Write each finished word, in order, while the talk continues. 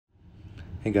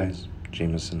Hey guys,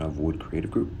 Jameson of Wood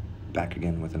Creative Group, back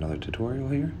again with another tutorial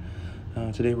here.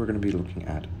 Today we're going to be looking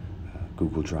at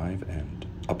Google Drive and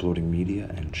uploading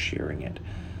media and sharing it.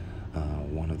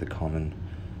 One of the common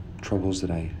troubles that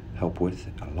I help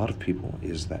with a lot of people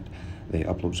is that they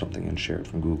upload something and share it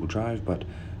from Google Drive, but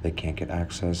they can't get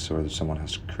access, or someone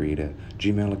has to create a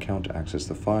Gmail account to access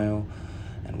the file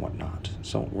and whatnot.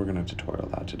 So we're going to tutorial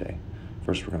that today.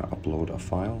 First, we're going to upload a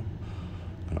file.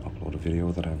 I'm going to upload a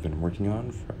video that I've been working on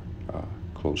for a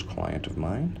close client of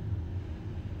mine.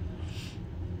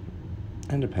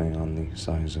 And depending on the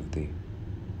size of the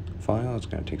file, it's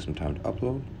going to take some time to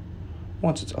upload.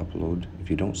 Once it's uploaded, if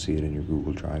you don't see it in your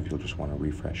Google Drive, you'll just want to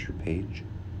refresh your page.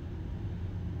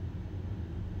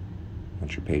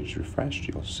 Once your page is refreshed,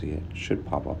 you'll see it should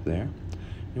pop up there.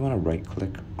 You want to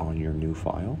right-click on your new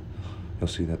file. You'll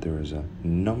see that there is a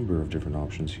number of different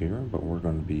options here, but we're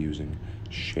going to be using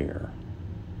Share.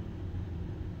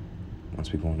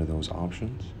 Once we go into those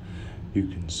options, you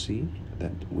can see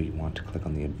that we want to click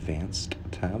on the Advanced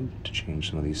tab to change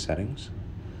some of these settings.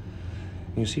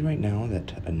 And you see right now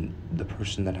that the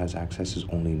person that has access is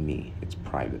only me. It's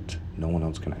private. No one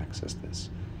else can access this.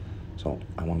 So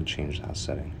I want to change that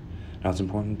setting. Now it's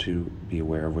important to be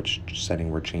aware of which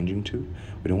setting we're changing to.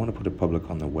 We don't want to put it public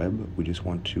on the web. We just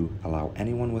want to allow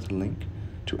anyone with a link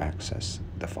to access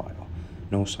the file.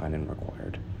 No sign-in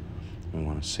required. We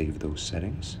want to save those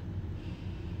settings.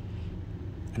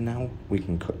 And now we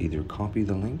can either copy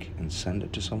the link and send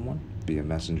it to someone via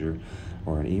Messenger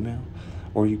or an email,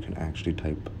 or you can actually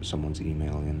type someone's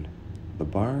email in the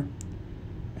bar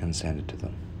and send it to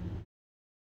them.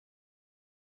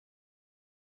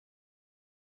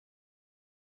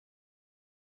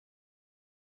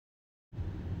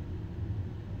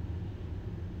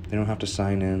 They don't have to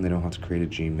sign in, they don't have to create a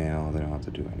Gmail, they don't have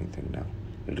to do anything now.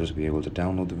 They'll just be able to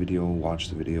download the video, watch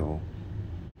the video.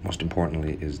 Most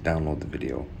importantly is download the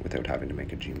video without having to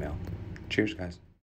make a Gmail. Cheers, guys.